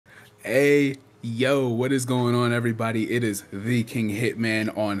Hey, yo, what is going on, everybody? It is the King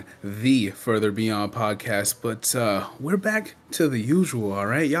Hitman on the Further Beyond podcast, but we're back to the usual, all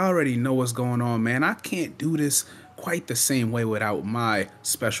right? Y'all already know what's going on, man. I can't do this quite the same way without my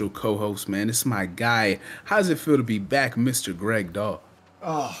special co-host, man. This is my guy. How does it feel to be back, Mr. Greg Daw?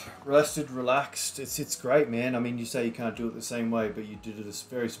 Oh, rested, relaxed. It's great, man. I mean, you say you can't do it the same way, but you did it a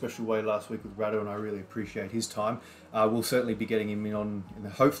very special way last week with Rado, and I really appreciate his time. We'll certainly be getting him in on,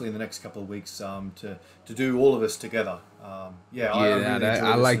 hopefully in the next couple of weeks, to do all of us together. I Yeah, really that, enjoy I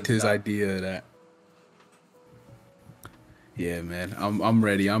listening liked to his that. idea of that. Yeah, man. I'm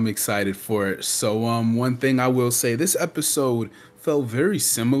ready. I'm excited for it. So one thing I will say, this episode felt very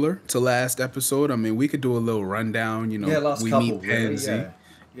similar to last episode. I mean, we could do a little rundown, Yeah, last we meet couple, really. Panzy.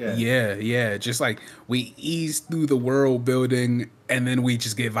 Yeah, Yeah. Just like we ease through the world building and then we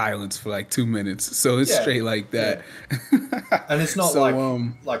just get violence for like 2 minutes. So it's yeah, straight like that. yeah. And it's not So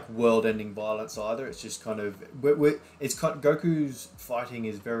like world-ending violence either. It's just kind of it's kind Goku's fighting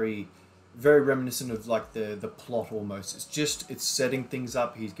is very reminiscent of like the plot almost. It's setting things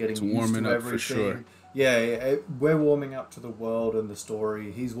up. He's it's getting used warming to up for sure. everything. Yeah, we're warming up to the world and the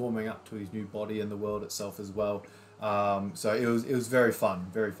story. He's warming up to his new body and the world itself as well. So it was very fun,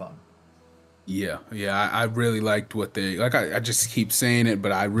 very fun. Yeah, I really liked what they like. I just keep saying it,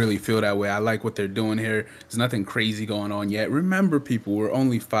 but I really feel that way. I like what they're doing here. There's nothing crazy going on yet. Remember, people, we're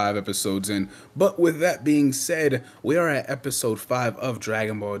only 5 episodes in. But with that being said, we are at episode 5 of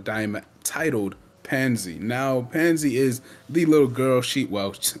Dragon Ball Daima, titled Panzy. Now, Panzy is the little girl.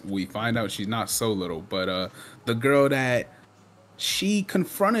 We find out she's not so little, but the girl that she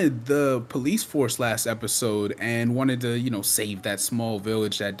confronted the police force last episode and wanted to, save that small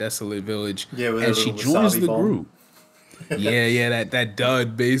village, that desolate village, Yeah, with a and she little joins wasabi the bomb. group. Yeah, that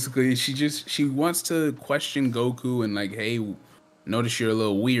dud basically. She wants to question Goku and like, hey, notice you're a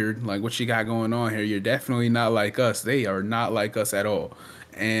little weird. Like, what you got going on here? You're definitely not like us. They are not like us at all.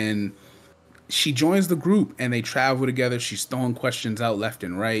 And she joins the group and they travel together. She's throwing questions out left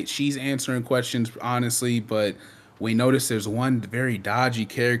and right. She's answering questions honestly, but we notice there's one very dodgy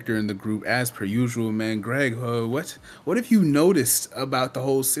character in the group, as per usual. Man, Greg, what have you noticed about the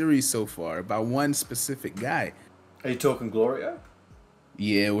whole series so far? About one specific guy? Are you talking Glorio?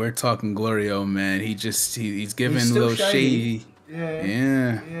 Yeah, we're talking Glorio, man. He's He's giving a still little shady. shady. Yeah,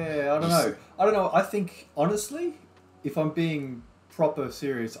 Yeah, yeah. I don't just know. I don't know. I think honestly, if I'm being proper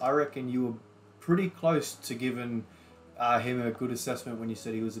serious, I reckon you were pretty close to giving him a good assessment when you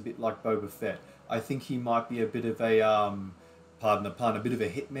said he was a bit like Boba Fett. I think he might be a bit of a pardon the pun, a bit of a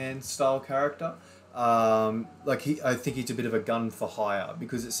hitman style character. I think he's a bit of a gun for hire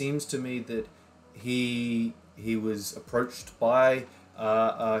because it seems to me that he was approached by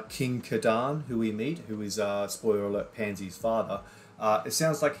King Kadahn, who we meet, who is spoiler alert Pansy's father. It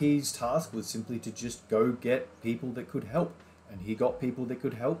sounds like his task was simply to just go get people that could help, and he got people that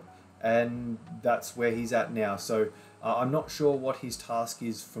could help, and that's where he's at now. So I'm not sure what his task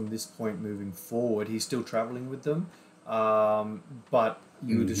is from this point moving forward. He's still traveling with them, but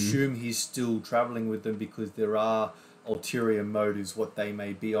you would assume he's still traveling with them because there are ulterior motives, what they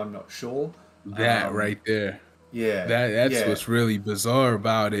may be. I'm not sure. that Um, right there. yeah, That's yeah, what's really bizarre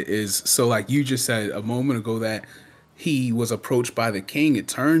about it is so like you just said a moment ago that he was approached by the king. It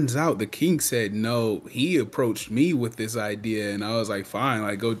turns out the king said no, he approached me with this idea and I was like, fine,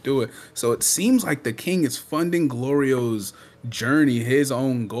 like go do it. So it seems like the king is funding Glorio's journey, his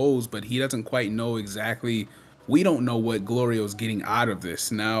own goals, but he doesn't quite know exactly. We don't know what Glorio's getting out of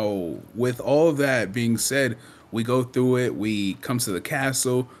this. Now, with all of that being said, we go through it. We come to the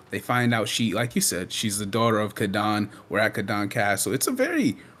castle. They find out she, like you said, she's the daughter of Kadahn. We're at Kadahn Castle. It's a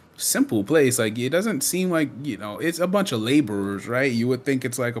very simple place. Like it doesn't seem like it's a bunch of laborers, right? You would think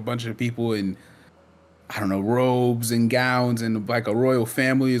it's like a bunch of people in I don't know robes and gowns and like a royal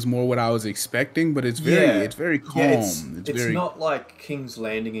family is more what I was expecting. But yeah, it's very yeah. It's calm. It's it's very not like King's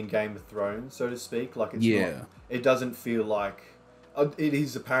Landing in Game of Thrones, so to speak. Like it's not. yeah It doesn't feel like. It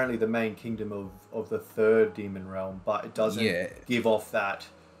is apparently the main kingdom of the third demon realm, but it doesn't yeah give off that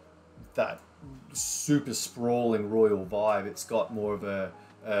super sprawling royal vibe. It's got more of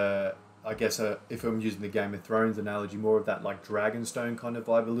I guess if I'm using the Game of Thrones analogy, more of that like Dragonstone kind of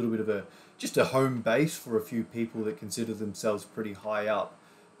vibe, a little bit of a just a home base for a few people that consider themselves pretty high up,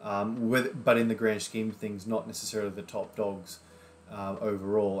 but in the grand scheme of things, not necessarily the top dogs.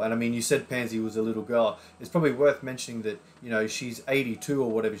 Overall, and I mean, you said Pansy was a little girl. It's probably worth mentioning that she's 82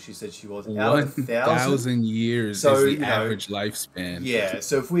 or whatever she said she was out of a thousand. 1,000 years is So the average lifespan. yeah.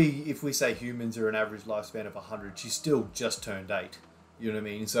 So if we say humans are an average lifespan of 100, she's still just turned 8. You know what I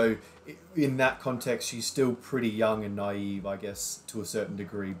mean? So in that context, she's still pretty young and naive, I guess, to a certain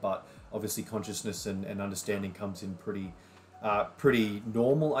degree. But obviously, consciousness and understanding comes in pretty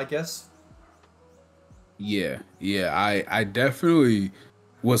normal, I guess. Yeah, yeah, I definitely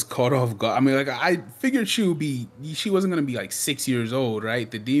was caught off guard. I mean, like I figured she wasn't gonna be like 6 years old, right?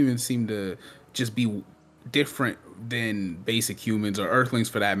 The demons seem to just be different than basic humans or Earthlings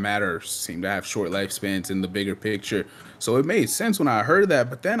for that matter. Seem to have short lifespans in the bigger picture. So it made sense when I heard that.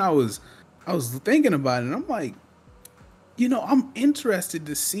 But then I was thinking about it, and I'm like, I'm interested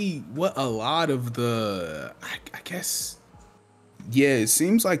to see what a lot of I guess yeah, it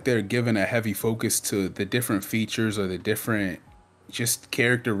seems like they're giving a heavy focus to the different features or the different just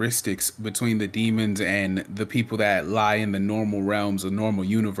characteristics between the demons and the people that lie in the normal realms or normal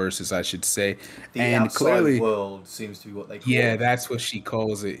universes, I should say. The And outside clearly, world seems to be what they call yeah, it. that's what she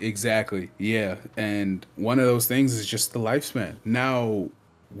calls it. Exactly. Yeah. And one of those things is just the lifespan. Now,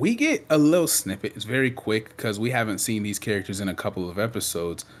 we get a little snippet. It's very quick because we haven't seen these characters in a couple of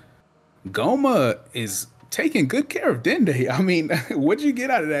episodes. Goma is taking good care of Dende. I mean, what'd you get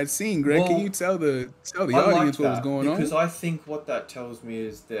out of that scene, Greg? Can you Well, tell the I like audience what was that going because on? I think what that tells me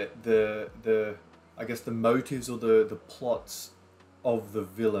is that the I guess the motives or the plots of the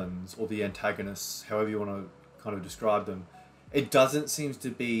villains or the antagonists, however you want to kind of describe them, it doesn't seem to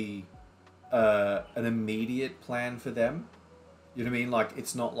be an immediate plan for them. You know what I mean? Like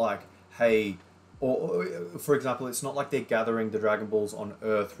it's not like, hey, for example, it's not like they're gathering the Dragon Balls on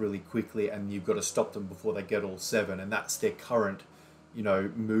Earth really quickly and you've got to stop them before they get all seven, and that's their current,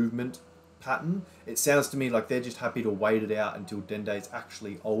 movement pattern. It sounds to me like they're just happy to wait it out until Dende's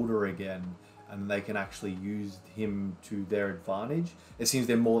actually older again and they can actually use him to their advantage. It seems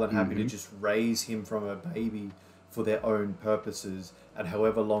they're more than happy to Hmm. just raise him from a baby for their own purposes, and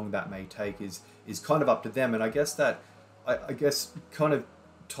however long that may take is kind of up to them. And I guess I guess kind of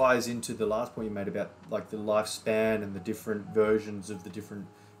ties into the last point you made about like the lifespan and the different versions of the different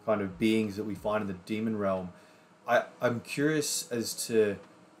kind of beings that we find in the demon realm. I'm curious as to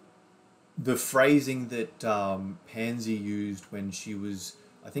the phrasing that Pansy used when she was,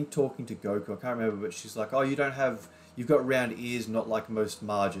 I think, talking to Goku. I can't remember, but she's like, "Oh, you've got round ears, not like most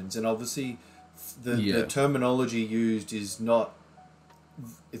margins." And obviously, the Yeah, terminology used is not.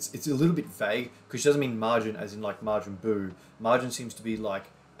 It's a little bit vague because she doesn't mean margin as in like margin boo. Margin seems to be like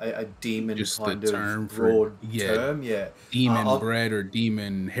a demon just the kind of term for broad yeah, term. Yeah. demon Uh, bread or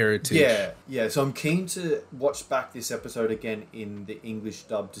demon heritage. yeah, yeah. So I'm keen to watch back this episode again in the English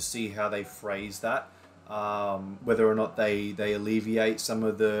dub to see how they phrase that. Whether or not they alleviate some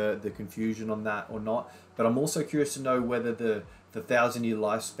of the confusion on that or not. But I'm also curious to know whether the 1,000-year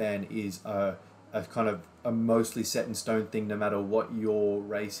lifespan is a kind of a mostly set in stone thing, no matter what your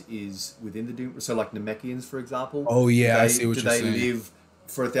race is within the Doom. So like Namekians, for example, Oh do yeah, I they see do what you're they saying. live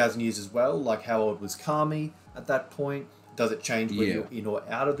for 1,000 years as well? Like how old was Kami at that point? Does it change whether Yeah. you're in or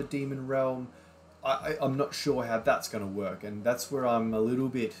out of the demon realm? I'm not sure how that's going to work, and that's where I'm a little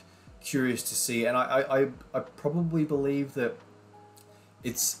bit curious to see. And I probably believe that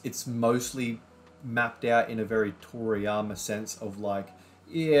it's mostly mapped out in a very Toriyama sense of like,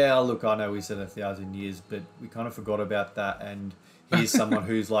 yeah, look, I know we said 1,000 years, but we kind of forgot about that, and here's someone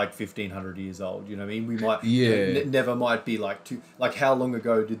who's like 1,500 years old. You know what I mean? We might, Yeah. never might be like too, like how long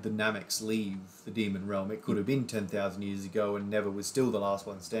ago did the Nameks leave the demon realm? It could have been 10,000 years ago, and never was still the last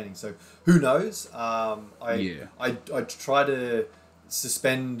one standing. So who knows? Yeah. I try to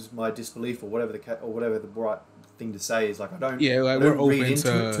suspend my disbelief or whatever the right thing to say is. Like Yeah, I like we're don't read open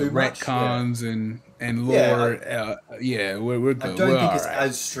into it to too much. Yeah, retcons and yeah. lore. Yeah, we're I good. don't We're think all it's right.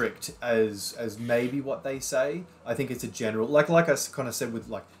 as strict as maybe what they say. I think it's a general like I kind of said with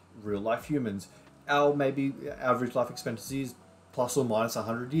like real life humans, our maybe average life expectancy is plus or minus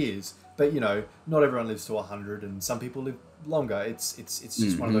 100 years. But not everyone lives to 100, and some people live longer. It's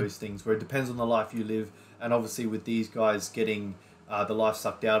just one of Hmm. those things where it depends on the life you live, and obviously with these guys getting the life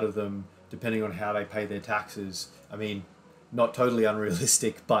sucked out of them, depending on how they pay their taxes. I mean, not totally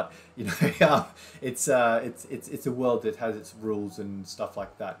unrealistic, but it's a world that has its rules and stuff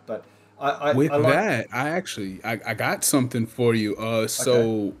like that. But I With like. that, I got something for you. Okay.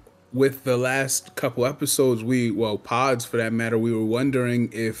 So with the last couple episodes, pods for that matter, we were wondering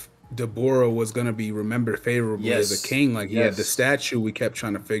if Deborah was gonna be remembered favorably as a Yes. king. Like he had the Yes. statue. We kept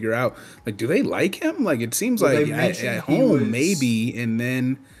trying to figure out, like, do they like him? Like it seems Well, they like mentioned at he home was maybe, and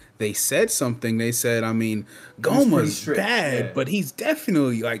then they said something. They said, I mean, he was pretty Goma's strict. bad, Yeah. but he's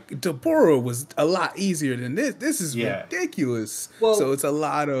definitely like Deborah was a lot easier than this. This is Yeah. ridiculous. So Well, it's a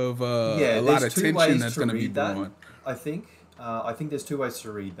lot of yeah. There's two tension ways that's to gonna be read that. brewing. I think. I think there's two ways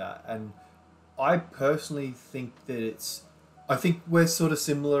to read that, and I personally think that it's. I think we're sort of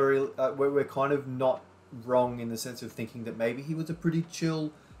similar. We're kind of not wrong in the sense of thinking that maybe he was a pretty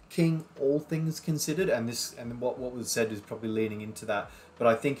chill king, all things considered, and this and what was said is probably leaning into that. But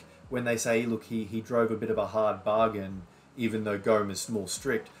I think when they say, look, he drove a bit of a hard bargain, even though Goma's more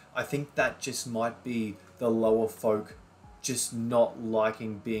strict, I think that just might be the lower folk just not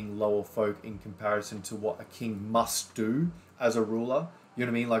liking being lower folk in comparison to what a king must do as a ruler. You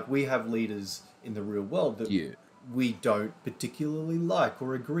know what I mean? Like we have leaders in the real world that Yeah. we don't particularly like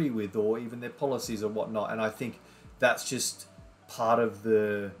or agree with, or even their policies or whatnot. And I think that's just part of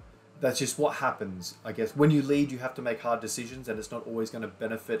the. That's just what happens, I guess. When you lead, you have to make hard decisions, and it's not always going to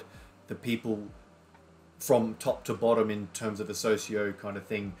benefit the people from top to bottom in terms of a socio kind of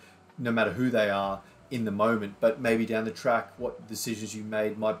thing, no matter who they are in the moment. But maybe down the track, what decisions you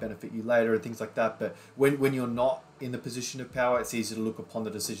made might benefit you later and things like that. But when you're not in the position of power, it's easy to look upon the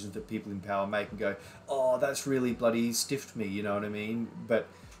decisions that people in power make and go, oh, that's really bloody stiffed me, you know what I mean? But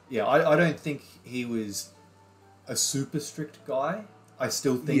yeah, I don't think he was a super strict guy. I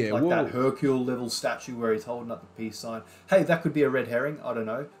still think Yeah, like that well, Hercule level statue where he's holding up the peace sign. Hey, that could be a red herring. I don't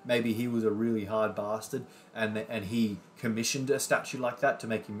know. Maybe he was a really hard bastard, and he commissioned a statue like that to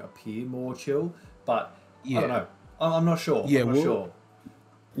make him appear more chill. But I don't yeah. know. I'm not sure. Yeah, I'm not sure.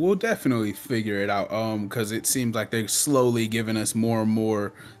 we'll definitely figure it out. Because it seems like they're slowly giving us more and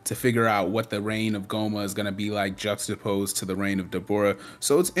more to figure out what the reign of Goma is gonna be like juxtaposed to the reign of Deborah.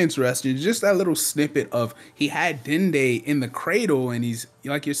 So it's interesting. Just that little snippet of he had Dende in the cradle, and he's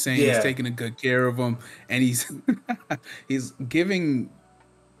like you're saying, he's Yeah, taking a good care of him, and he's he's giving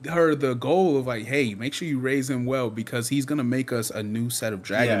her the goal of like, hey, make sure you raise him well because he's gonna make us a new set of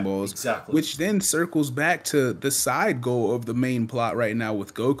Dragon yeah, Balls, exactly. which then circles back to the side goal of the main plot right now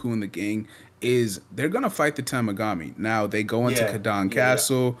with Goku and the gang is they're gonna fight the Tamagami. Now they go into Yeah, Kadahn yeah, yeah,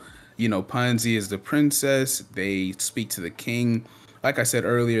 Castle. You know, Panzy is the princess. They speak to the king. Like I said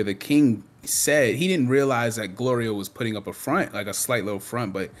earlier, the king said he didn't realize that Glorio was putting up a front, like a slight little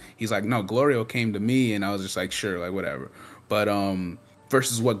front, but he's like, no, Glorio came to me, and I was just like, sure, like whatever. But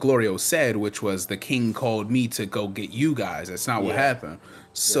versus what Glorio said, which was the king called me to go get you guys. That's not what yeah, happened. yeah.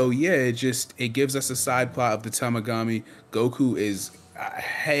 So yeah, it gives us a side plot of the Tamagami. Goku is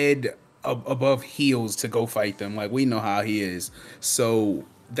head above heels to go fight them. Like we know how he is. So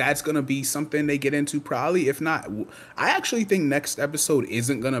that's gonna be something they get into probably. If not, I actually think next episode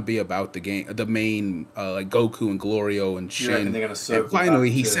isn't gonna be about the game, the main like Goku and Glorio and Do you reckon Shin. they're gonna And circle finally,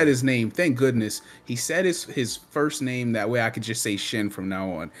 back he said to? his name. Thank goodness he said his first name. That way, I could just say Shin from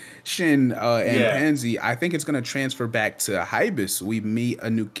now on. Shin and Yeah, Panzy. I think it's gonna transfer back to Hybis. We meet a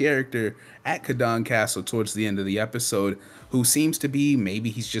new character at Kadahn Castle towards the end of the episode, who seems to be maybe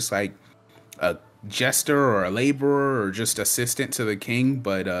he's just like a jester or a laborer or just assistant to the king.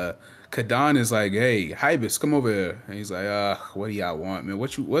 But Kadahn is like, hey, Hybis, come over here. And he's like, what do y'all want, man?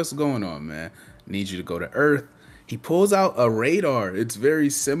 What's going on, man? Need you to go to Earth. He pulls out a radar. It's very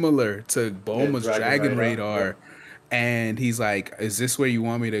similar to yeah, Bulma's Dragon Dragon Radar. Yep. Radar. And he's like, is this where you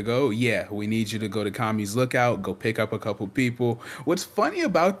want me to go? Yeah, we need you to go to Kami's Lookout, go pick up a couple people. What's funny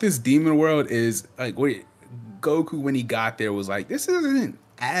about this demon world is like, wait, Goku when he got there was like, this isn't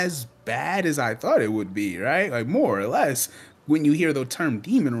as bad as I thought it would be, right? Like more or less when you hear the term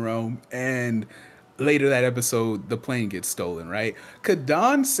demon realm and later that episode the plane gets stolen, right?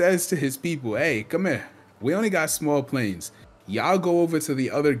 Kadahn says to his people, "Hey, come here. We only got small planes. Y'all go over to the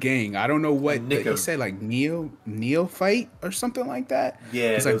other gang. I don't know And what he Nico. said, like neophyte or something like that.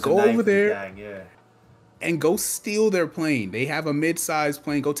 Yeah, He's there like, was a go name over for the there gang. Yeah. and go steal their plane. They have a mid-sized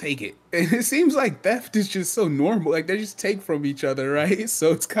plane. Go take it." And it seems like theft is just so normal. Like they just take from each other, right?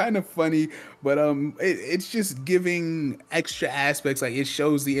 So it's kind of funny, but it's just giving extra aspects. Like it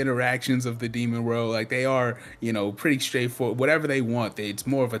shows the interactions of the demon world. Like they are, pretty straightforward. Whatever they want, it's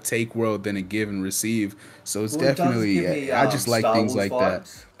more of a take world than a give and receive. So it's Well, it does give definitely, me I just like Star things Wars like that.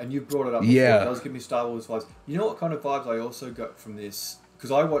 vibes, and you brought it up before. It Yeah, does give me Star Wars vibes. You know what kind of vibes I also got from this? Because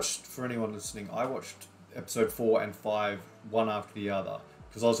I watched, for anyone listening, I watched episode 4 and 5 one after the other.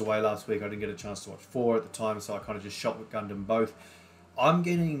 Because I was away last week, I didn't get a chance to watch 4 at the time, so I kind of just shot with Gundam both. I'm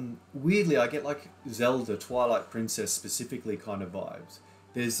getting, weirdly, I get like Zelda, Twilight Princess specifically kind of vibes.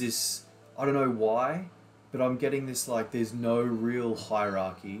 There's this, I don't know why, but I'm getting this like there's no real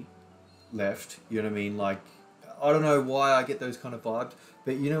hierarchy left. You know what I mean? Like, I don't know why I get those kind of vibes,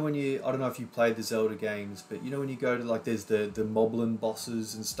 but you know when you, I don't know if you played the Zelda games, but you know when you go to like there's the Moblin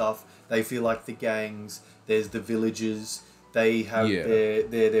bosses and stuff, they feel like the gangs. There's the villages. They have yeah.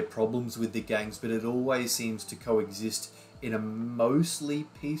 their problems with the gangs, but it always seems to coexist in a mostly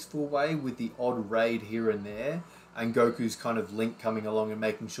peaceful way with the odd raid here and there. And Goku's kind of Link coming along and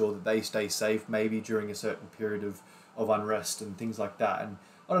making sure that they stay safe, maybe during a certain period of unrest and things like that. And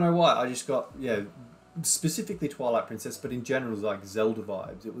I don't know why, I just got, yeah, specifically Twilight Princess, but in general, like Zelda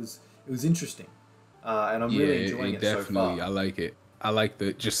vibes. It was interesting, and I'm Yeah, really enjoying it it so definitely. far. I like it. I like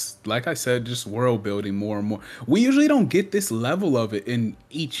the just like I said, just world building more and more. We usually don't get this level of it in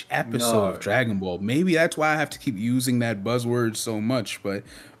each episode of No, Dragon Ball. Maybe that's why I have to keep using that buzzword so much. But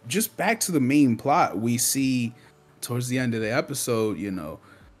just back to the main plot, we see towards the end of the episode,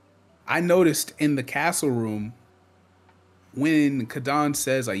 I noticed in the castle room when Kadahn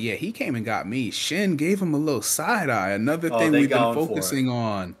says, like, yeah, he came and got me, Shin gave him a little side eye. Another oh, thing they're we've been going for it. focusing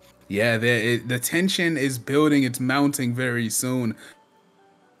on. Yeah, the tension is building. It's mounting very soon.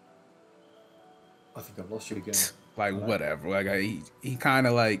 I think I've lost you again. Like, Hello. whatever. Like, he kind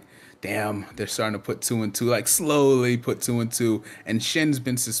of like, damn, they're starting to put two and two, like, slowly put two and two. And Shin's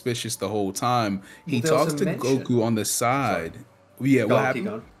been suspicious the whole time. Well, He there was talks a to Goku mention. on the Sorry, side. Yeah, go what on, keep happened?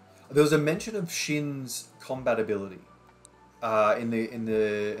 going. There was a mention of Shin's combat ability in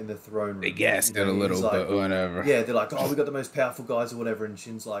the throne They room. gassed it a He's little, like, but whatever. yeah, they're like, oh, we got the most powerful guys or whatever, and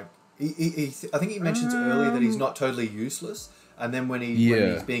Shin's like, I think he mentions earlier that he's Um, not totally useless, and then when he's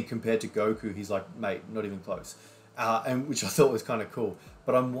yeah. being compared to Goku, he's like, mate, not even close, and which I thought was kind of cool.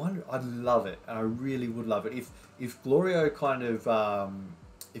 But I'm wondering, I'd love it, and I really would love it if Glorio kind of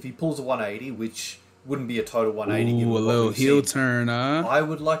if he pulls a 180, which wouldn't be a total 180 Ooh, a given what little we've heel seen. turn, huh? I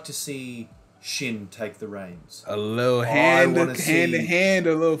would like to see Shin take the reins. A little I hand want to to hand to see, hand,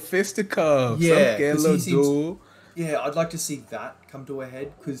 a little fisticuffs. yeah, Okay, a because little he seems, duel. yeah, I'd like to see that come to a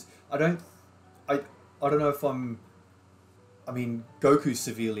head because I, I don't know if I mean, Goku's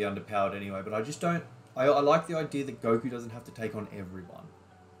severely underpowered anyway, but I just don't. I like the idea that Goku doesn't have to take on everyone,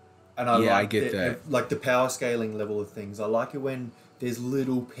 and I Yeah, I like get that. the power scaling level of things. I like it when there's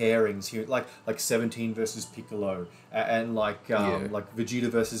little pairings here, like 17 versus Piccolo, and Yeah. like Vegeta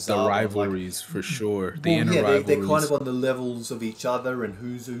versus The Zarbon, like. rivalries for sure. The Well, inner yeah, they're kind of rivalries. on the levels of each other and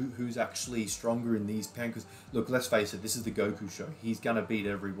who's actually stronger in these pairs. Because look, let's face it, this is the Goku show. He's gonna beat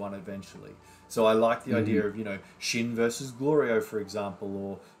everyone eventually. So I like the Hmm. idea of Shin versus Glorio, for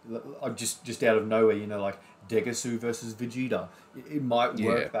example, or just out of nowhere, like Degasu versus Vegeta. It might Yeah.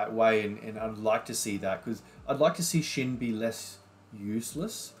 work that way, and I'd like to see that because I'd like to see Shin be less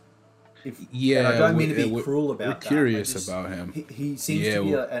useless. And I Yeah, don't mean to be cruel we're about that. curious about him. He seems Yeah, to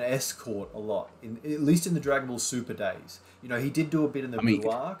be well, an escort a lot, at least in the Dragon Ball Super days. He did do a bit in the I mean,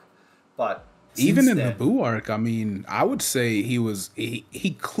 Buu arc, but even since in the then, Boo arc, I mean, I would say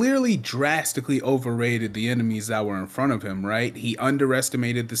he clearly drastically overrated the enemies that were in front of him, right? He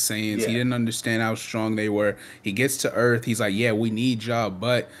underestimated the Saiyans. He yeah, didn't understand how strong they were. He gets to Earth, he's like, "Yeah, we need y'all,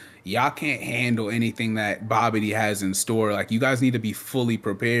 but y'all can't handle anything that Babidi has in store. Like, you guys need to be fully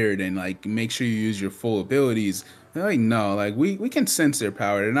prepared and like make sure you use your full abilities." They're like, no, like we can sense their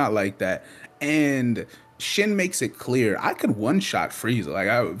power. They're not like that. And Shin makes it clear I could one shot Frieza. Like,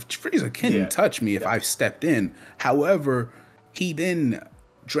 Frieza couldn't yeah, touch me if yeah, I stepped in. However, he then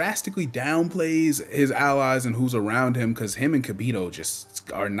drastically downplays his allies and who's around him because him and Kibito just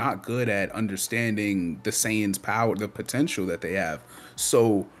are not good at understanding the Saiyan's power, the potential that they have.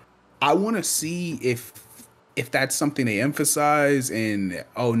 So I want to see if that's something they emphasize and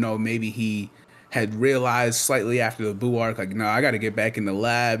oh no, maybe he had realized slightly after the Boo arc, like, no, I got to get back in the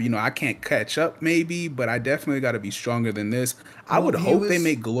lab. I can't catch up maybe, but I definitely got to be stronger than this. I Well, would he hope they was,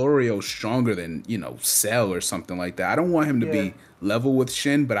 make Glorio stronger than, Cell or something like that. I don't want him to yeah. be level with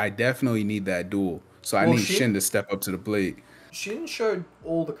Shin, but I definitely need that duel. So I Well, need Shin to step up to the plate. Shin showed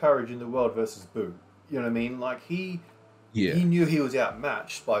all the courage in the world versus Boo. You know what I mean? Like he Yeah. knew he was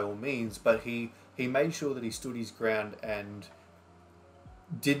outmatched by all means, but he made sure that he stood his ground and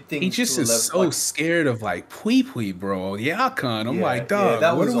did He things to just a is level so like. scared of like Pui Pui, bro. Yakon. I'm Yeah, like, yeah, dog,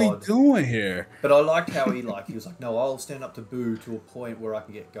 that what are was we odd. doing here? But I liked how he was like, no, I'll stand up to Boo to a point where I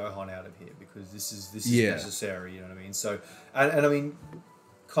can get Gohan out of here because this is Yeah. necessary. You know what I mean? So, and I mean,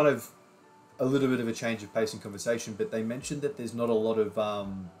 kind of a little bit of a change of pace in conversation. But they mentioned that there's not a lot of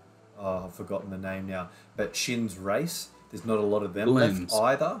oh, I've forgotten the name now, but Shin's race. There's not a lot of them left Blends.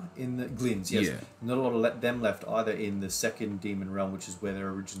 either in the Glins. Yes, Yeah. not a lot of them left either in the second Demon Realm, which is where they're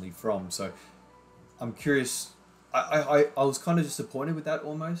originally from. So I'm curious. I was kind of disappointed with that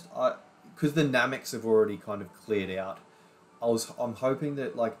almost. Because the Nameks have already kind of cleared out. I'm hoping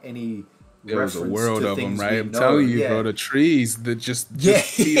that like any There was a reference world to of them, things right? we I'm know, telling you, bro. yeah, The trees, the just yeah,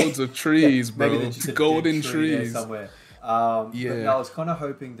 fields of yeah. trees, Maybe bro. there's just a dead Golden tree there trees. somewhere. But no, Yeah. I was kind of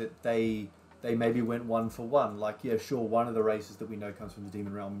hoping that they maybe went one for one. Like, yeah, sure, one of the races that we know comes from the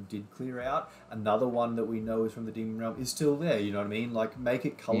Demon Realm did clear out. Another one that we know is from the Demon Realm is still there. You know what I mean? Like, make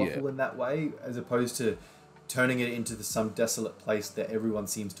it Yeah. colorful in that way, as opposed to turning it into some desolate place that everyone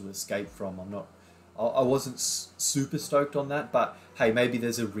seems to escape from. I wasn't super stoked on that, but hey, maybe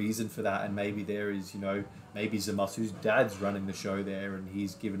there's a reason for that, and maybe there is, maybe Zamasu's dad's running the show there, and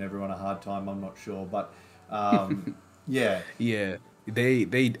he's giving everyone a hard time. I'm not sure, but yeah, Yeah,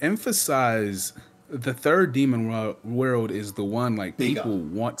 they emphasize the third world is the one like bigger. people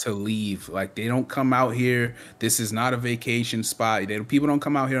want to leave. Like they don't come out here. This is not a vacation spot. People don't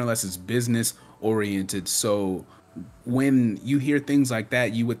come out here unless it's business oriented. So when you hear things like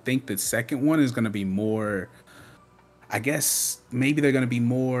that, you would think the second one is going to be more, I guess maybe they're gonna be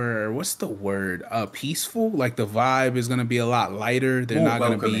more, what's the word? Peaceful. Like the vibe is gonna be a lot lighter. They're More not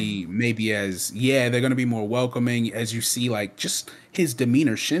gonna welcoming. be maybe as, yeah, they're gonna be more welcoming as you see like just his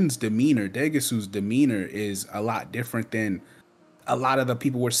demeanor, Shin's demeanor, Degasu's demeanor is a lot different than a lot of the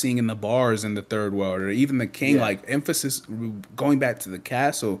people we're seeing in the bars in the third world or even the king, Yeah, like emphasis going back to the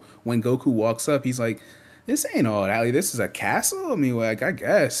castle when Goku walks up, he's like, this ain't all that. Like, this is a castle? I mean, like, I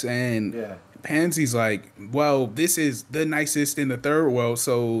guess. And yeah. Pansy's like, well, this is the nicest in the third world,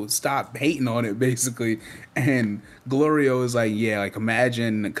 so stop hating on it, basically. And Glorio is like, yeah, like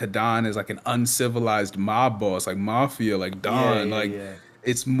imagine Kadahn is like an uncivilized mob boss, like mafia, like Yeah, Don. yeah, Like yeah.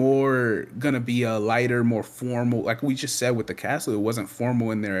 it's more gonna be a lighter, more formal. Like we just said with the castle, it wasn't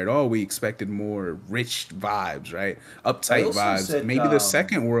formal in there at all. We expected more rich vibes, right? They Uptight also vibes. said Maybe the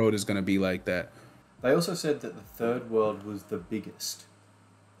second world is gonna be like that. they also said that the third world was the biggest.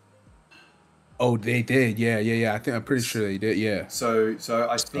 Oh, they did. Yeah, yeah, yeah. I'm pretty sure they did. Yeah. So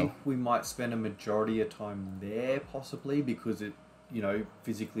I So think we might spend a majority of time there, possibly because it,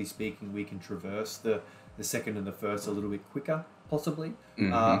 physically speaking, we can traverse the second and the first a little bit quicker, possibly.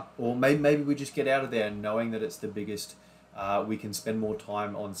 hmm Or maybe we just get out of there knowing that it's the biggest. We can spend more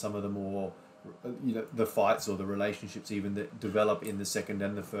time on some of the more the fights or the relationships even that develop in the second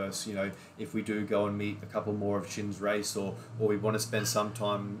and the first. If we do go and meet a couple more of Shin's race, or we want to spend some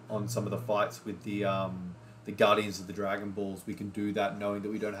time on some of the fights with the Guardians of the Dragon Balls, we can do that knowing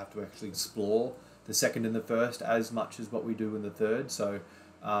that we don't have to actually explore the second and the first as much as what we do in the third. So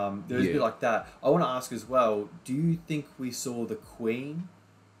there's a bit yeah. like that. I want to ask as well, do you think we saw the Queen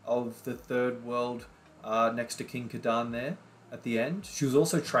of the third world next to King Kadahn there at the end? She was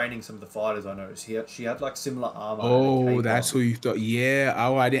also training some of the fighters, I noticed. She had like similar armor and a Oh, cape that's on. who you thought. Yeah.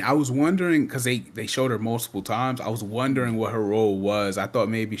 Oh, I didn't. I was wondering because they showed her multiple times. I was Mm. wondering what her role was. I thought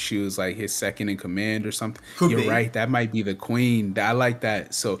maybe she was like his second in command or something. Could You're be. right. That might be the queen. I like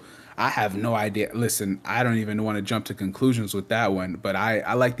that. So I have no idea. Listen, I don't even want to jump to conclusions with that one, but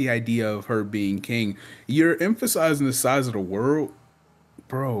I like the idea of her being king. You're emphasizing the size of the world,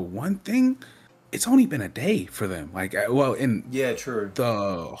 bro. One thing, it's only been a day for them. Like, well, in Yeah, true.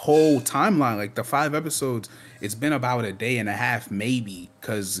 the whole timeline, like the 5 episodes, it's been about a day and a half, maybe,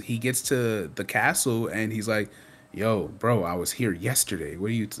 because he gets to the castle and he's like, "Yo, bro, I was here yesterday. What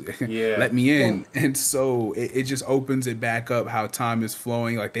do you Yeah. let me Well, in?" And so it just opens it back up how time is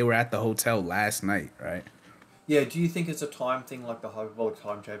flowing. Like they were at the hotel last night, right? yeah, do you think it's a time thing like the hyperbolic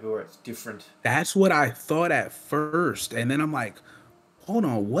time chamber where it's different? That's what I thought at first, and then I'm like, hold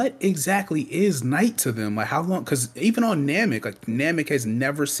on, what exactly is night to them? Like how long? Because even on Namek, like Namek has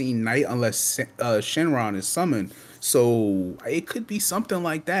never seen night unless Shenron is summoned. So it could be something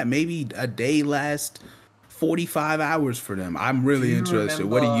like that. Maybe a day lasts 45 hours for them. I'm Do really you interested.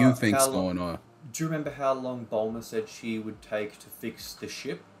 What do you remember think's going on? do you remember how long Bulma said she would take to fix the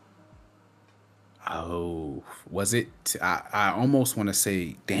ship? Oh, was it? I almost want to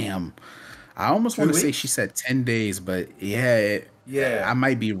say, damn. I almost want Two to say she weeks? said 10 days, but yeah, Yeah. I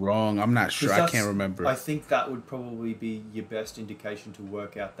might be wrong. I'm not sure. Because I can't that's, remember. I think that would probably be your best indication to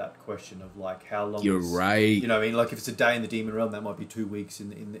work out that question of like how long You're is, right. what I mean, like if it's a day in the demon realm, that might be 2 weeks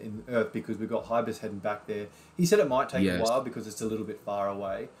in Earth because we've got Hybris heading back there. He said it might take a Yes. while because it's a little bit far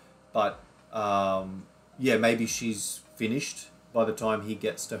away, but yeah, maybe she's finished by the time he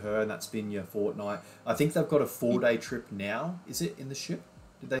gets to her, and that's been your fortnight. I think they've got a 4 day trip now. Is it in the ship?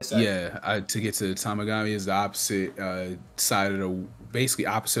 Did they say? Yeah, to get to the Tamagami is the opposite side of the, basically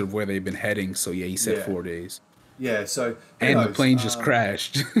opposite of where they've been heading. So yeah, he said Yeah, 4 days, yeah. So who and the knows? plane just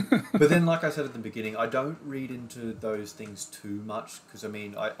crashed. But then, like I said at the beginning, I don't read into those things too much because I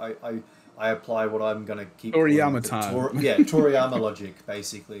mean, I apply what I'm gonna keep calling Toriyama like time. Toriyama logic,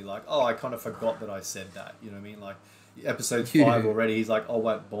 basically. Like, oh, I kind of forgot that I said that. You know what I mean? Like, episode 5 Yeah, already. He's like, oh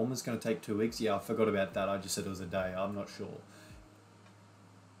wait, Bulma's gonna take 2 weeks. Yeah, I forgot about that. I just said it was a day. I'm not sure.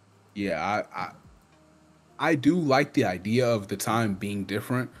 yeah. I do like the idea of the time being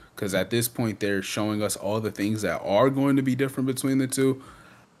different because at this point they're showing us all the things that are going to be different between the two.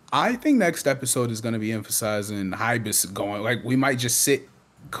 I think next episode is going to be emphasizing Hybis going. Like we might just sit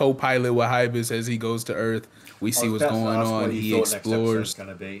co-pilot with Hybis as he goes to Earth. We I see was what's about to going ask on. what you He thought next episode's explores.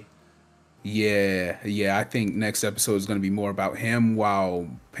 gonna be. Yeah, yeah. I think next episode is going to be more about him while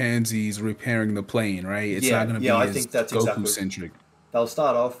Pansy's repairing the plane, right? It's not Yeah, going to yeah, be I as think that's Goku exactly. centric. They'll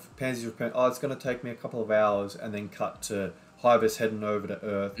start off Pansy's repent. Oh, it's going to take me a couple of hours, and then cut to Hybis heading over to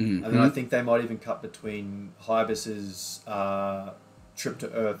Earth, and then I Hmm. think they might even cut between Hybis's trip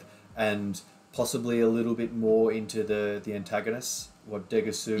to Earth and possibly a little bit more into the antagonists, what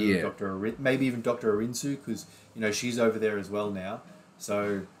Degasu, Yeah. Maybe even Doctor Arinsu, because she's over there as well now.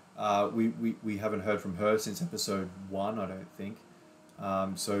 So we haven't heard from her since episode one, I don't think.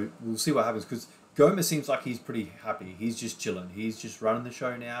 So we'll see what happens because Goma seems like he's pretty happy. He's just chilling. He's just running the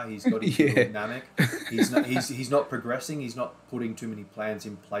show now. He's got his little Yeah. Namek. He's not progressing. He's not putting too many plans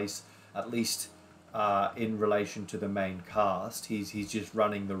in place. At least in relation to the main cast, he's just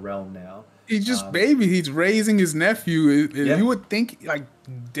running the realm now. He's just Um, baby. He's raising his nephew. yeah, You would think like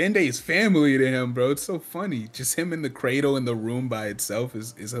Dende is family to him, bro. It's so funny. Just him in the cradle in the room by itself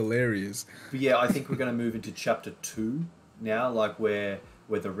is hilarious. but yeah, I think we're going to move into chapter two now, like where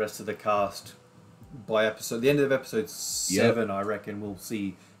the rest of the cast by episode the end of episode Yep. seven, I reckon we'll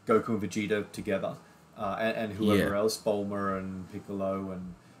see Goku and Vegeta together, and Yeah. whoever else, Bulma and Piccolo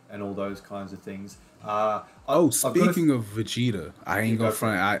and all those kinds of things. Oh, I've got speaking of Vegeta, I yeah, ain't gonna go for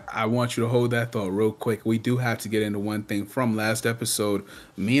front. it. I want you to hold that thought real quick. We do have to get into one thing from last episode.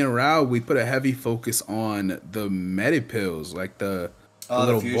 Me and Rao, we put a heavy focus on the Medipills, like the The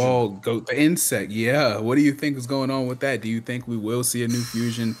little fusion. ball goat, the insect. Yeah. What do you think is going on with that? Do you think we will see a new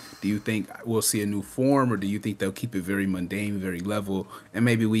fusion? Do you think we'll see a new form, or do you think they'll keep it very mundane, very level, and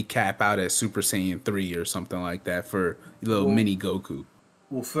maybe we cap out at Super Saiyan 3 or something like that for little Well, mini Goku?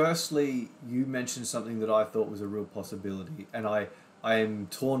 Well, firstly, you mentioned something that I thought was a real possibility, and I am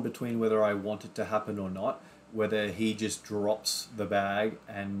torn between whether I want it to happen or not. Whether he just drops the bag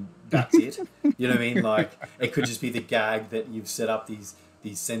and that's it. You know what I mean? Like it could just be the gag that you've set up these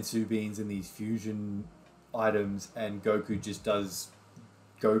sensu beans and these fusion items, and Goku just does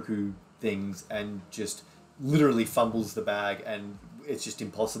Goku things and just literally fumbles the bag, and it's just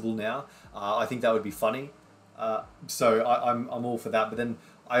impossible now. I think that would be funny. So I'm all for that. But then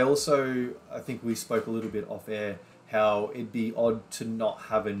I think we spoke a little bit off air how it'd be odd to not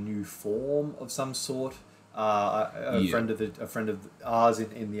have a new form of some sort. Yeah. A friend of ours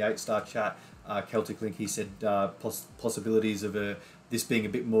in the 8 star chat, Celtic Link, he said possibilities of this being a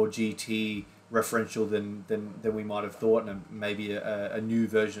bit more GT referential than we might have thought, and maybe a new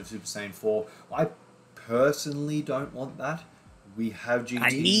version of Super Saiyan 4. I personally don't want that. We have I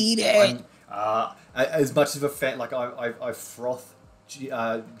GT. need it. I'm as much of a fan, like I froth GT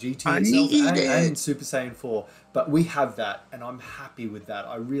I itself need and it. Super Saiyan 4, but we have that, and I'm happy with that.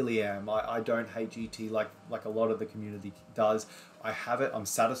 I really am. I don't hate GT like a lot of the community does. I have it. I'm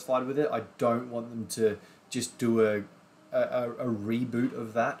satisfied with it. I don't want them to just do a reboot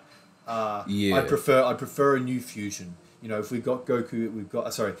of that. Yeah. I prefer a new fusion. If we've got Goku, we've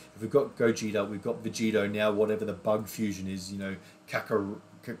got sorry. If we've got Gogeta, we've got Vegito now. Whatever the bug fusion is,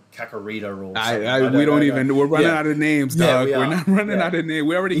 Kakarita or something. We don't I don't. even. We're running Yeah, out of names, yeah, dog. we We're are. not running Yeah, out of names.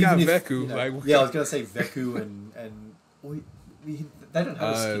 We already even got if Veku. Like, yeah, I was gonna say Veku and they don't have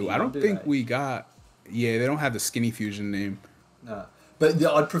a skinny I one, don't do think they? we got. Yeah, they don't have the skinny fusion name. No, but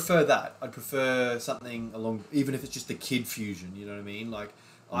yeah, I'd prefer that. I'd prefer something along, even if it's just the kid fusion. You know what I mean? Like,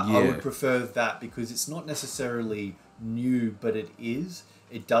 I would Yeah, prefer that because it's not necessarily new, but it is.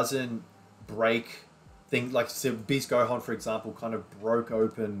 It doesn't break things like so Beast Gohan, for example, kind of broke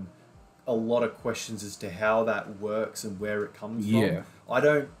open a lot of questions as to how that works and where it comes from. yeah, I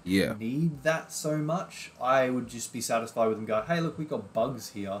don't yeah. need that so much. I would just be satisfied with them going, "Hey, look, we got bugs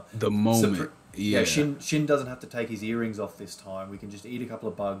here." The Supr- moment. yeah, Yeah, Shin doesn't have to take his earrings off this time. We can just eat a couple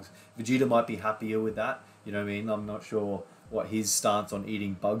of bugs. Vegeta might be happier with that. You know what I mean? I'm not sure what his stance on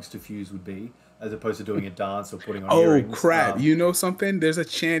eating bugs to fuse would be, as opposed to doing a dance or putting on Oh earrings. crap! You know something? There's a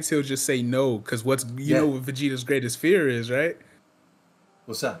chance he'll just say no because what's Yeah, what Vegeta's greatest fear is, right?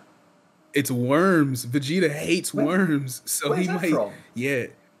 what's that? It's worms. Vegeta hates Where, worms, so where's he that might. from? Yeah,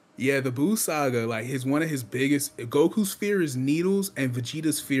 yeah. The Buu saga, like his one of his biggest. Goku's fear is needles, and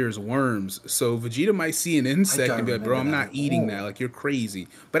Vegeta's fear is worms. So Vegeta might see an I insect don't and be like, "Bro, remember I'm that not at eating that. all. Like you're crazy."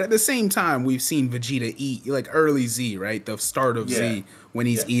 But at the same time, we've seen Vegeta eat like early Z, right? The start of Yeah, Z when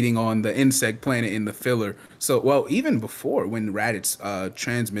he's yeah, eating on the insect planet in the filler. So, well, even before when Raditz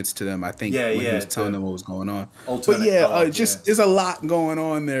transmits to them, I think yeah, when he yeah. was telling The them what was going on. But alternate yeah, color. Yeah. just there's a lot going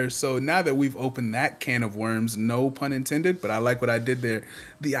on there. So now that we've opened that can of worms, no pun intended, but I like what I did there.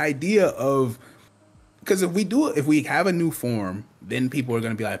 The idea of because if we have a new form, then people are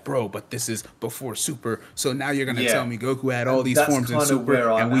gonna be like, bro, but this is before Super. So now you're gonna tell Yeah, me Goku had all and these that's forms in kind of Super, where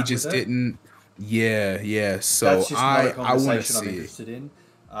and I'm we at with just it. didn't. Yeah, yeah. That's So just not a I want to conversation I'm see it. interested in.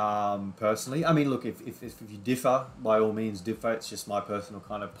 personally. I mean, look, if you differ, by all means differ. It's just my personal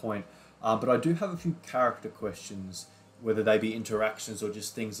kind of point. But I do have a few character questions, whether they be interactions or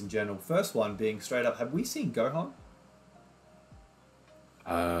just things in general. First one being straight up, have we seen Gohan?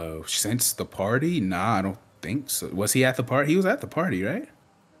 Since the party? Nah, I don't think so. Was he at the party? He was at the party, right?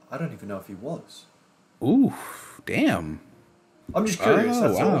 I don't even know if he was. Ooh, damn. I'm just curious, Oh,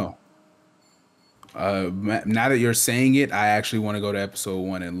 that's all. wow. Now that you're saying it, I actually want to go to episode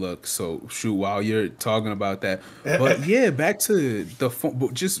one and look. So shoot, while you're talking about that, but yeah, back to the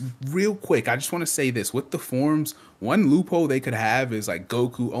but just real quick, I just want to say this with the forms. One loophole they could have is like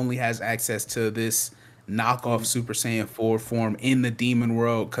Goku only has access to this knockoff Super Saiyan 4 form in the demon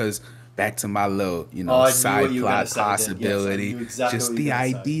world. Because back to my little, Oh, I knew what side you were going to plot say then. Yes, I possibility, knew exactly what just you were the going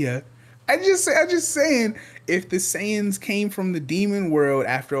to say. idea. I'm just saying, if the Saiyans came from the demon world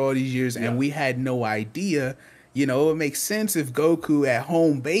after all these years Yeah. and we had no idea, it makes sense if Goku at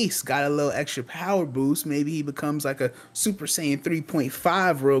home base got a little extra power boost. Maybe he becomes like a Super Saiyan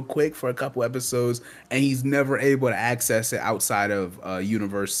 3.5 real quick for a couple episodes, and he's never able to access it outside of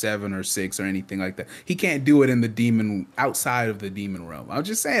Universe 7 or 6 or anything like that. He can't do it in the demon, outside of the demon realm. I'm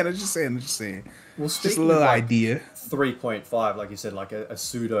just saying. Well, Just a speaking of little like idea. 3.5, like you said, like a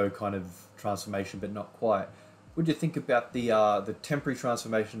pseudo kind of transformation, but not quite. What do you think about the temporary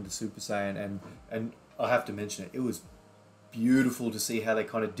transformation to Super Saiyan? And I have to mention it. It was beautiful to see how they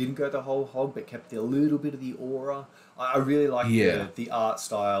kind of didn't go the whole hog, but kept a little bit of the aura. I really like Yeah. the art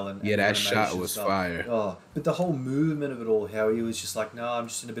style Yeah, and the that shot animation was stuff. fire. Oh, but the whole movement of it all, how he was just like, no, I'm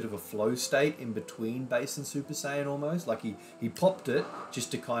just in a bit of a flow state in between base and Super Saiyan almost. Like he popped it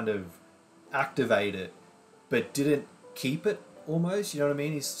just to kind of activate it, but didn't keep it almost. You know what I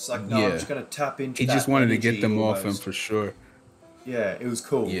mean? He's just like, no, I'm Yeah. just going to tap into He just that wanted to get energy them off him almost. for sure. Yeah, it was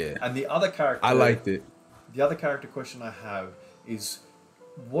cool. Yeah. And I liked it. the other character question I have is,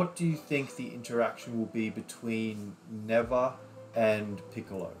 what do you think the interaction will be between Neva and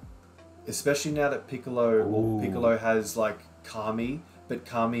Piccolo? Especially now that Piccolo has like Kami, but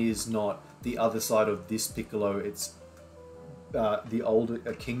Kami is not the other side of this Piccolo. It's the older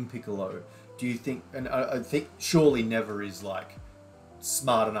King Piccolo. Do you think? And I think surely Neva is like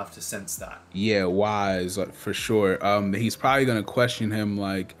smart enough to sense that. Yeah, wise for sure. He's probably gonna question him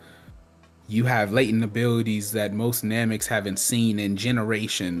like, you have latent abilities that most Namecs haven't seen in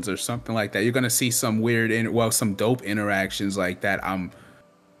generations or something like that. You're gonna see some some dope interactions like that. I'm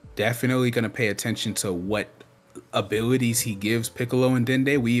definitely gonna pay attention to what abilities he gives Piccolo and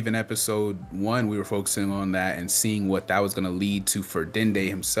Dende. We even episode one we were focusing on that and seeing what that was gonna lead to for Dende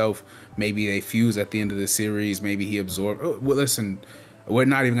himself. Maybe they fuse at the end of the series. Maybe he absorbed. Oh, well, listen, we're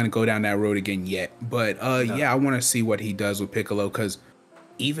not even gonna go down that road again yet. But No. yeah, I want to see what he does with Piccolo because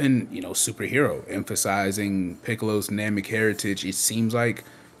even superhero emphasizing Piccolo's Namek heritage, it seems like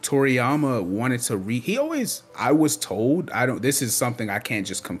Toriyama wanted to he always, I was told, I don't, this is something I can't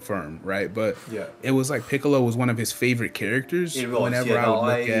just confirm, right, but Yeah. it was like Piccolo was one of his favorite characters. It was, Whenever yeah. I No,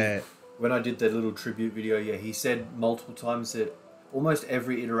 would look at, when I did that little tribute video, yeah, he said multiple times that almost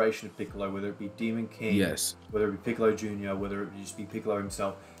every iteration of Piccolo, whether it be Demon King, yes, whether it be Piccolo Junior, whether it just be Piccolo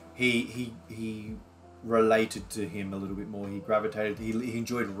himself, he related to him a little bit more. He gravitated. He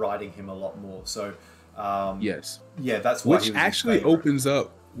enjoyed writing him a lot more. So, yes, yeah, that's why which he was his actually favorite. opens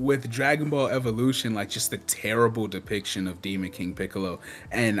up with Dragon Ball Evolution, like just the terrible depiction of Demon King Piccolo.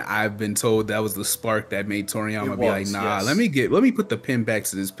 And I've been told that was the spark that made Toriyama be like, nah, yes. let me put the pin back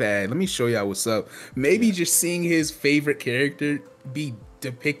to this pad. Let me show y'all what's up. Maybe Yeah. just seeing his favorite character be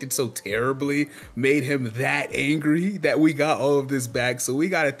depicted so terribly made him that angry that we got all of this back. So we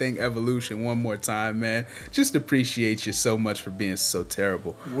got to thank Evolution one more time, man. Just appreciate you so much for being so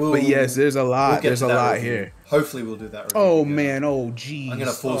terrible. But yes, there's a lot. We'll get There's to a that lot review. here. Hopefully, we'll do that review. Oh together. man, oh geez. I'm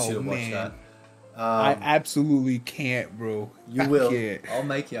gonna force you to watch man. that. I absolutely can't, bro. You I will. can't. I'll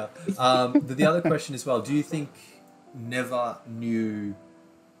make you. The other question as well. Do you think Neva knew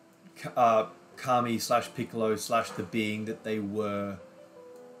Kami / Piccolo / the being that they were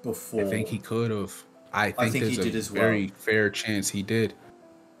before? I think he could have. I think think he there's did a as well. very fair chance he did.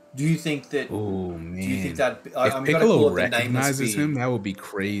 Do you think that? Oh man. Do you think that? If I'm going to Piccolo call it the nameless recognizes him, being. that would be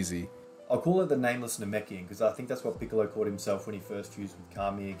crazy. I'll call it the nameless Namekian because I think that's what Piccolo called himself when he first fused with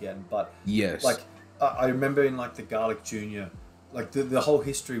Kami again. But Yes. like I remember in like the Garlic Junior, like the whole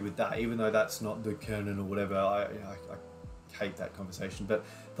history with that, even though that's not the canon or whatever, I hate that conversation. But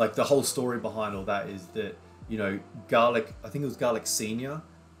like the whole story behind all that is that Garlic, I think it was Garlic Senior,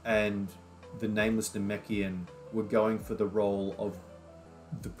 and the nameless Namekian were going for the role of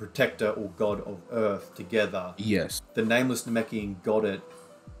the protector or god of Earth together. Yes. The nameless Namekian got it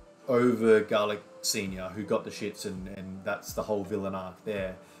over Garlic Senior, who got the shits, and that's the whole villain arc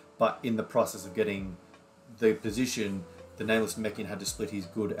there. But in the process of getting the position, the Nameless Namekian had to split his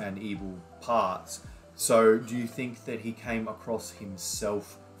good and evil parts. So, do you think that he came across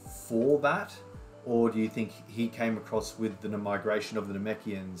himself for that? Or do you think he came across with the migration of the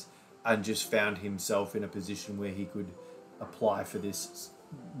Namekians and just found himself in a position where he could apply for this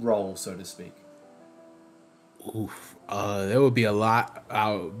role, so to speak? Oof. There would be a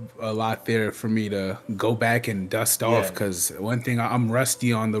lot there for me to go back and dust off. Yeah, Because one thing, I'm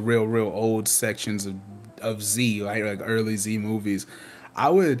rusty on the real old sections of Z, right? Like early Z movies. I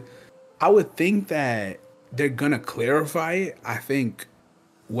would, I would think that they're gonna clarify it. I think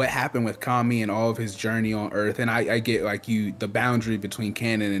what happened with Kami and all of his journey on Earth, and I get like the boundary between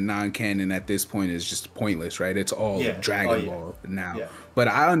canon and non-canon at this point is just pointless, right? It's all yeah, oh Dragon yeah, Ball now. yeah, But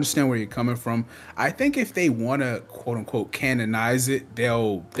I understand where you're coming from. I think if they want to quote unquote canonize it,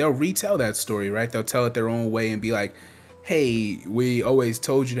 they'll retell that story, right? They'll tell it their own way and be like, "Hey, we always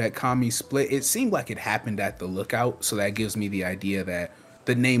told you that Kami split. It seemed like it happened at the Lookout, so that gives me the idea that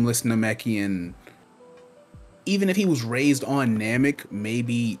the nameless Namekian, even if he was raised on Namek,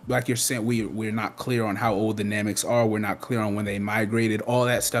 maybe like you're saying, we're not clear on how old the Nameks are. We're not clear on when they migrated. All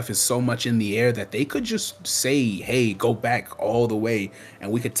that stuff is so much in the air that they could just say, "Hey, go back all the way,"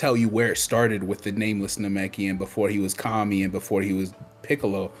 and we could tell you where it started with the nameless Namekian before he was Kami and before he was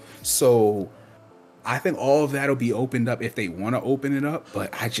Piccolo. So I think all of that'll be opened up if they want to open it up.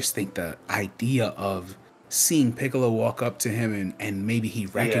 But I just think the idea of seeing Piccolo walk up to him and maybe he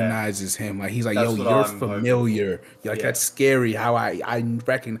yeah. recognizes him, like he's like, That's "Yo, what you're I'm hoping for. familiar." You're like, Yeah, that's scary. How I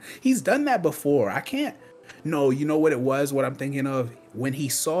reckon he's done that before. I can't. No, you know what it was? What I'm thinking of when he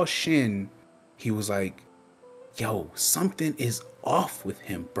saw Shin, he was like, "Yo, something is off with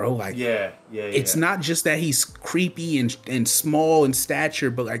him, bro." Like yeah, yeah, it's yeah. not just that he's creepy and small in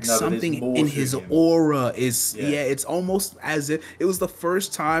stature, but like No, but there's something more in to his him. aura is, Yeah, yeah, it's almost as if it was the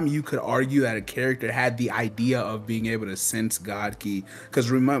first time you could argue that a character had the idea of being able to sense God Ki.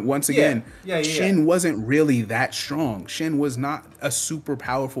 Because remember, once yeah, again, yeah, yeah, yeah. Shin wasn't really that strong. Shin was not a super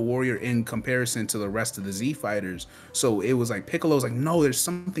powerful warrior in comparison to the rest of the Z fighters. So it was like Piccolo's like, "No, there's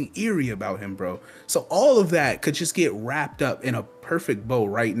something eerie about him, bro." So all of that could just get wrapped up in a perfect bow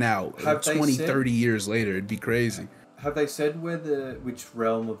right now. Have they 20, said 30 years later, it'd be crazy. Have they said where the which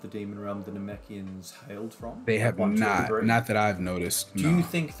realm of the demon realm the Namekians hailed from? They Like have one, two, or not, three? not that I've noticed. Do you No.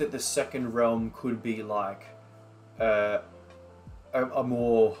 think that the second realm could be like uh, a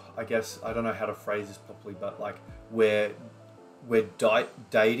more, I guess, I don't know how to phrase this properly, but like where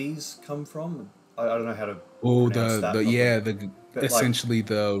deities come from? I don't know how to Oh, pronounce that the properly, yeah, the but like essentially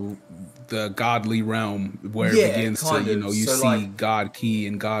the godly realm where it yeah, begins to, kind of. you So see like, God Ki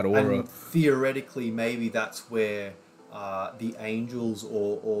and God Aura. and theoretically, maybe that's where the angels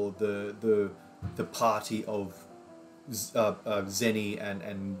or the party of Zenny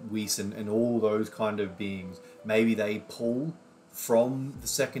and Whis and all those kind of beings, maybe they pull from the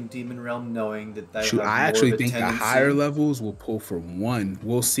second demon realm, knowing that they Shoot, have I more of actually a think the higher tendency. levels will pull from one.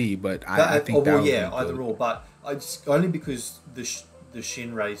 We'll see, but I That oh think that well, would be yeah, either good. or, but I just only because the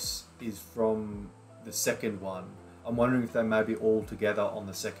Shin race is from the second one. I'm wondering if they may be all together on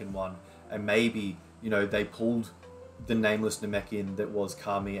the second one, and maybe they pulled the nameless Namekian that was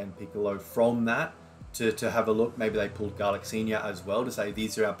Kami and Piccolo from that to have a look. Maybe they pulled Garlic Senior as well to say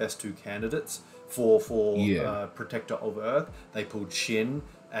these are our best two candidates for Yeah. Protector of Earth. They pulled Shin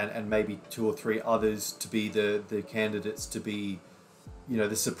and maybe two or three others to be the candidates to be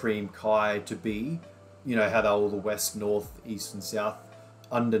the Supreme Kai, to be how they're all the west, north, east, and south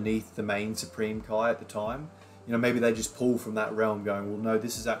underneath the main Supreme Kai at the time. Maybe they just pull from that realm, going, well, no,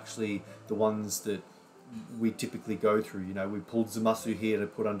 this is actually the ones that we typically go through. We pulled Zamasu here to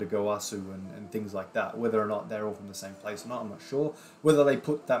put under Goasu and things like that. Whether or not they're all from the same place or not, I'm not sure. Whether they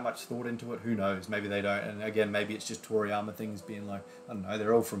put that much thought into it, who knows? Maybe they don't. And again, maybe it's just Toriyama things being like, I don't know,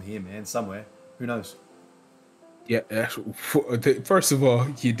 they're all from here, man, somewhere. Who knows? Yeah, first of all,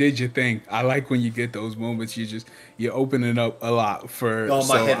 you did your thing. I like when you get those moments. You're opening up a lot for. Oh,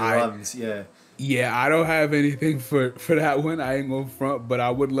 my So head I runs. Yeah. Yeah, I don't have anything for that one. I ain't gonna front, but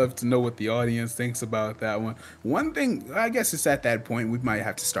I would love to know what the audience thinks about that one. One thing, I guess it's at that point we might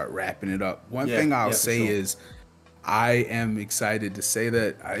have to start wrapping it up. One Yeah. thing I'll Yeah, for say sure. is I am excited to say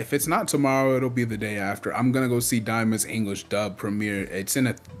that if it's not tomorrow, it'll be the day after. I'm gonna go see Daima's English dub premiere. It's in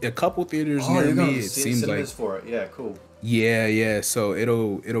a couple theaters Oh, near you're going me. to It seems like, cinemas for it. Yeah, cool. yeah, yeah. So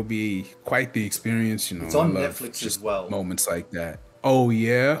it'll be quite the experience. It's I on love Netflix as just well. moments like that. Oh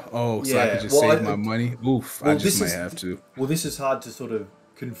yeah. Oh, so I could Yeah. just Well, save my money. Oof. I well, just might have to. this is hard to sort of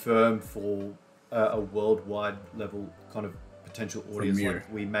confirm for a worldwide level kind of potential audience like Premiere.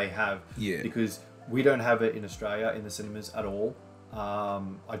 we may have, Yeah. because we don't have it in Australia in the cinemas at all.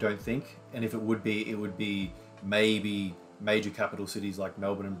 I don't think, and if it would be maybe major capital cities like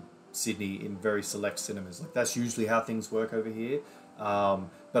Melbourne and Sydney in very select cinemas. Like that's usually how things work over here.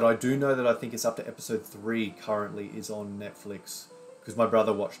 But I do know that I think it's up to episode 3 currently is on Netflix because my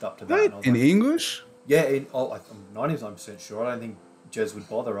brother watched up to that. And I What? was In like, English? yeah, I'm 99% sure. I don't think Jez would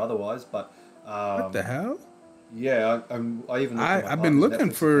bother otherwise, but What the hell? yeah, I even looked at my I've been partner's looking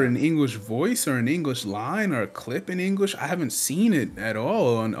Netflix for an account. English voice or an English line or a clip in English. I haven't seen it at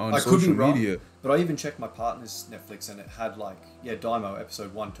all on I could be social wrong, media. but I even checked my partner's Netflix and it had like, yeah, Daima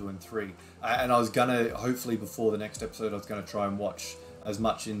episode 1, 2, and 3. And I was gonna, hopefully before the next episode, I was gonna try and watch as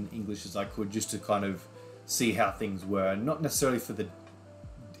much in English as I could just to kind of see how things were. Not necessarily for the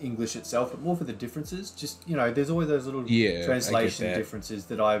English itself, but more for the differences. Just, there's always those little Yeah, I get translation that. differences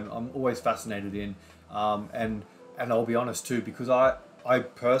that I'm always fascinated in. And I'll be honest too, because I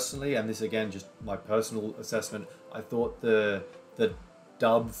personally, and this again, just my personal assessment, I thought the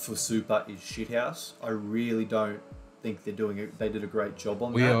dub for Super is shithouse. I really don't think they did a great job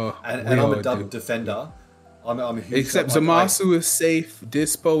on that. And I'm a dub defender. I'm a huge Except fan. Zamasu is safe.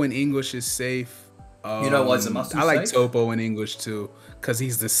 Dispo in English is safe. You know why Zamasu's I like safe? Topo in English too, because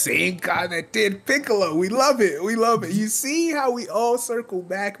he's the same guy that did Piccolo. We love it. We love it. You see how we all circle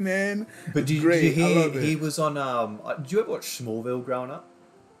back, man? But It's did you great. I hear love it. he was on? Did you ever watch Smallville growing up?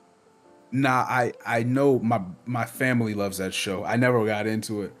 Nah, I know my family loves that show. I never got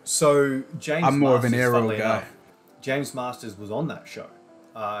into it. So James I'm more of an Masters, Arrow funnily guy. enough, James Masters was on that show.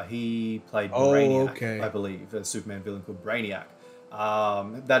 He played Oh, Brainiac, okay. I believe, a Superman villain called Brainiac.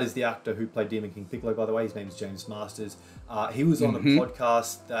 That is the actor who played Demon King Piccolo, by the way. His name is James Masters. He was on a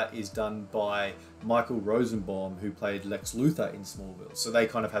podcast that is done by Michael Rosenbaum, who played Lex Luthor in Smallville. So they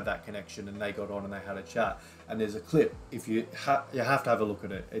kind of had that connection, and they got on and they had a chat. And there's a clip. If you you have to have a look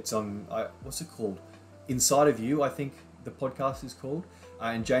at it. It's on what's it called? Inside of You, I think the podcast is called.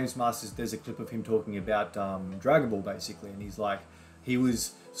 And James Masters, there's a clip of him talking about Dragon Ball basically, and he's like, he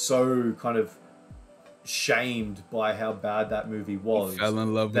was so kind of shamed by how bad that movie was. Fell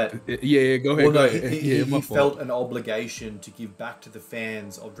in love that, with it. Yeah, go ahead. well, Go no, ahead. he My felt fault. an obligation to give back to the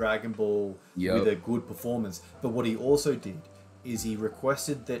fans of Dragon Ball with a good performance. But what he also did is he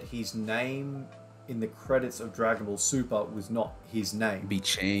requested that his name in the credits of Dragon Ball Super was not his name. Be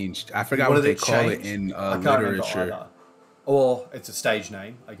changed. I He forgot wanted what they it call it changed. in I can't remember literature. either. Or it's a stage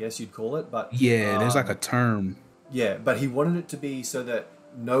name, I guess you'd call it. But Yeah, there's like a term. yeah, but he wanted it to be so that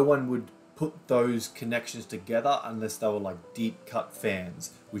no one would put those connections together unless they were like deep cut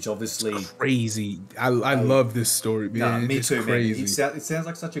fans, which obviously. Crazy. I love this story, No, man. me It's too, crazy. man. It sounds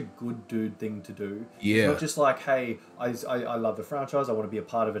like such a good dude thing to do. Yeah. It's not just like, hey, I love the franchise, I want to be a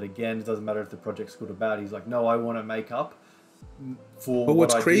part of it again. It doesn't matter if the project's good or bad. He's like, no, I want to make up for But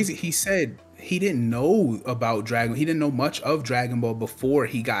what's what I crazy, did. he said he didn't know about Dragon. He didn't know much of Dragon Ball before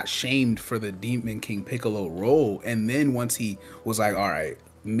he got shamed for the Demon King Piccolo role. And then once he was like, all right,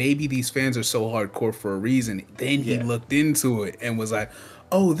 maybe these fans are so hardcore for a reason. Then he Yeah. looked into it and was like,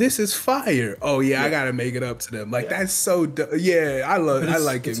 oh, this is fire. Oh yeah, I gotta make it up to them. Like Yeah. that's so yeah, I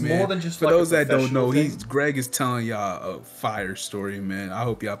like it's it, man. more than just for like a those that don't professional know, thing. Greg is telling y'all a fire story, man. I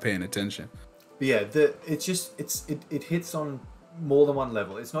hope y'all paying attention. But yeah, it hits on more than one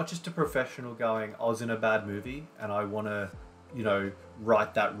level. It's not just a professional going, I was in a bad movie and I want to,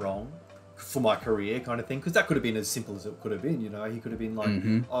 right that wrong for my career kind of thing. Because that could have been as simple as it could have been. He could have been like,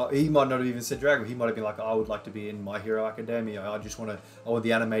 he might not have even said Dragon. He might have been like, I would like to be in My Hero Academia. I want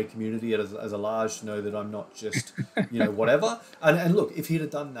the anime community as a large to know that I'm not just, whatever. And look, if he'd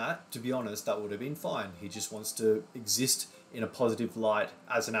have done that, to be honest, that would have been fine. He just wants to exist in a positive light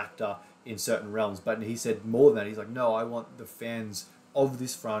as an actor in certain realms. But he said more than that. He's like, no, I want the fans of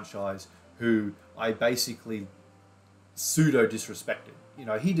this franchise who I basically pseudo disrespected.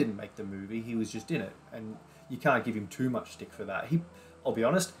 He didn't make the movie, he was just in it, and you can't give him too much stick for that. I'll be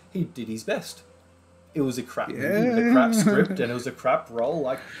honest, he did his best. It was a crap movie with a crap script, and it was a crap role.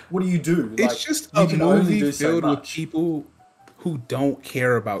 Like, what do you do? It's Like, just you a can only movie do so filled with much. people who don't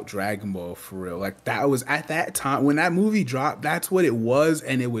care about Dragon Ball for real. Like that was at that time when that movie dropped, that's what it was,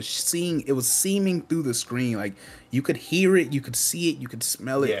 and it was seeming through the screen. Like you could hear it, you could see it, you could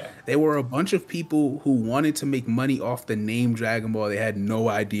smell it. Yeah. There were a bunch of people who wanted to make money off the name Dragon Ball. They had no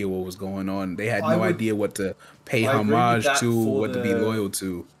idea what was going on. They had no idea what to pay I agree with homage that to, for what to be loyal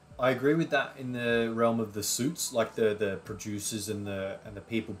to. I agree with that in the realm of the suits, like the producers and the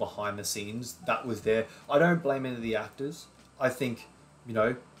people behind the scenes. That was there. I don't blame any of the actors. I think,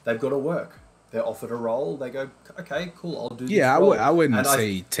 they've got to work. they're offered a role, they go, okay, cool, I'll do this Yeah, I role. wouldn't And I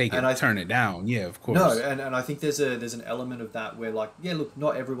say take and it, I turn it down. Yeah, of no, course. and I think there's an element of that where like, yeah, look,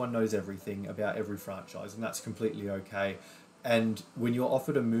 not everyone knows everything about every franchise, and that's completely okay. And when you're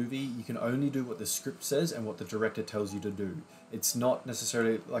offered a movie, you can only do what the script says and what the director tells you to do. It's not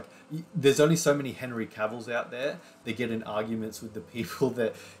necessarily like there's only so many Henry Cavills out there that get in arguments with the people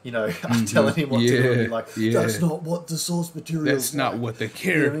that are telling him what to do, and be Yeah, like, "That's yeah. not what the source material's That's not like." what the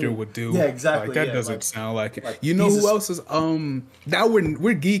You know what I character mean? would Yeah, do. Like exactly. that Yeah, doesn't sound like it. like You know he's who else is now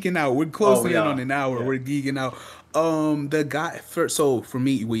we're geeking out. We're oh, we closing in on are. an hour. Yeah. We're geeking out. The guy for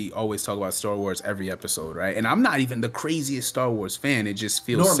me, we always talk about Star Wars every episode, right? And I'm not even the craziest Star Wars fan. It just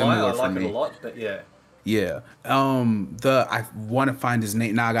feels Nor am I. I similar for like it a me. lot, but yeah. Yeah. The I want to find his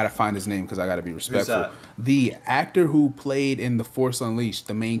name. Now I gotta find his name because I gotta be Who's respectful. that? The actor who played in The Force Unleashed,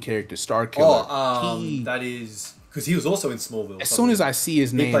 the main character, Star Killer. Oh, He that is because he was also in Smallville. as soon Funnily as I enough, see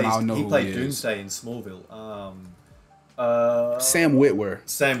his name, I'll know he who he played is. Doomsday in Smallville. Uh, Sam Witwer.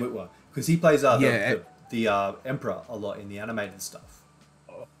 Sam Witwer, because he plays Yeah. the Emperor a lot in the animated stuff.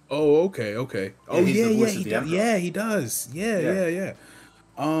 Oh, okay, okay. Yeah, Oh, he's yeah, the yeah, voice of he the does. Emperor. Yeah, he does. Yeah, Yeah, yeah, yeah. yeah.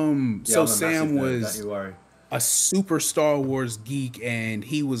 So I'm a massive Sam nerd. Don't was you worry. a super Star Wars geek, and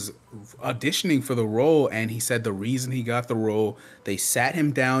he was auditioning for the role, and he said the reason he got the role, they sat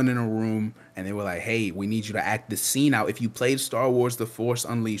him down in a room and they were like, "Hey, we need you to act this scene out. If you played Star Wars The Force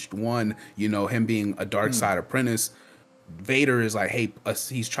Unleashed 1, him being a dark Mm, side apprentice, Vader is like, hey,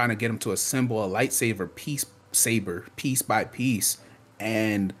 he's trying to get him to assemble a lightsaber piece by piece,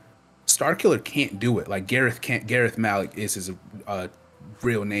 and Starkiller can't do it. Like Gareth Malik is his uh,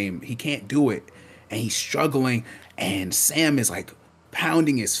 real name. He can't do it, and he's struggling. And Sam is like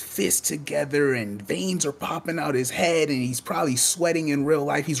pounding his fist together, and veins are popping out his head, and he's probably sweating in real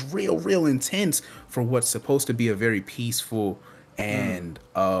life. He's real intense for what's supposed to be a very peaceful mm. and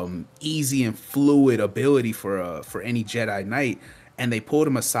easy and fluid ability for any Jedi Knight. And they pulled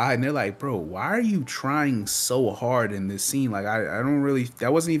him aside and they're like, bro, why are you trying so hard in this scene? Like, I don't really,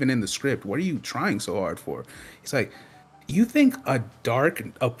 that wasn't even in the script. What are you trying so hard for? He's like, you think a dark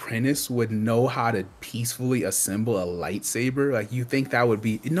apprentice would know how to peacefully assemble a lightsaber? Like, you think that would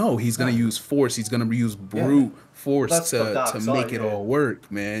be no? He's gonna No, use force. He's gonna use yeah. brute Well, force that's got to dark make side. it Yeah, all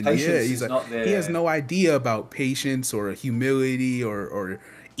work, man. Yeah, patience he's is like not he has there. no idea about patience or humility or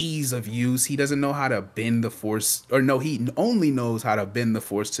ease of use. He doesn't know how to bend the force, or no, he only knows how to bend the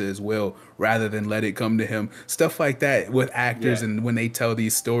force to his will rather than let it come to him. Stuff like that with actors, Yeah, and when they tell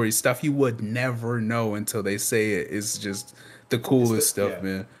these stories, stuff you would never know until they say it is just the it's coolest the stuff, yeah.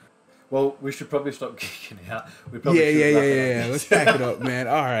 man. Well, we should probably stop geeking out. We probably Yeah, yeah, should yeah, wrap it up. yeah, yeah. Let's pack it up, man.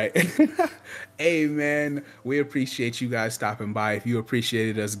 All right. Hey, man, we appreciate you guys stopping by. If you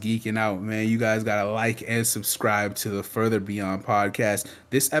appreciated us geeking out, man, you guys got to like and subscribe to the Further Beyond podcast.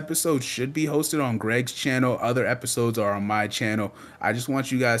 This episode should be hosted on Greg's channel. Other episodes are on my channel. I just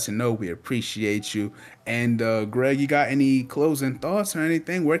want you guys to know we appreciate you. And, Greg, you got any closing thoughts or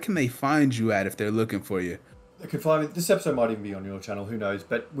anything? Where can they find you at if they're looking for you? I can find it. This episode might even be on your channel. Who knows?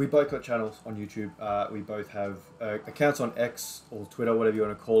 But we both got channels on YouTube. We both have accounts on X or Twitter, whatever you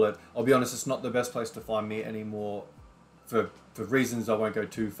want to call it. I'll be honest; it's not the best place to find me anymore, for reasons I won't go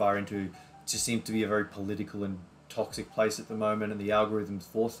too far into. It just seems to be a very political and toxic place at the moment, and the algorithm's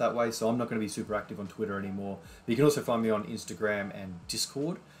forced that way. So I'm not going to be super active on Twitter anymore. But you can also find me on Instagram and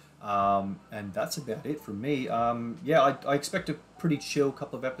Discord. And that's about it from me. Yeah, I expect a pretty chill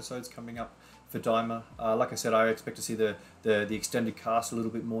couple of episodes coming up for Daima. Like I said, I expect to see the extended cast a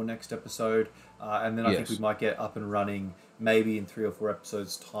little bit more next episode, and then I think we Yes. might get up and running maybe in 3 or 4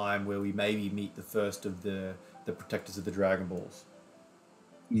 episodes time, where we maybe meet the first of the protectors of the Dragon Balls.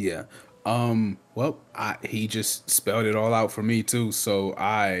 Yeah. Well, he just spelled it all out for me too, so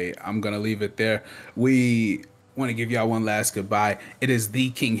I'm gonna leave it there. We want to give y'all one last goodbye. It is the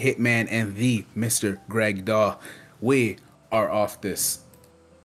King Hitman and the Mr. Greg Daw. We are off this.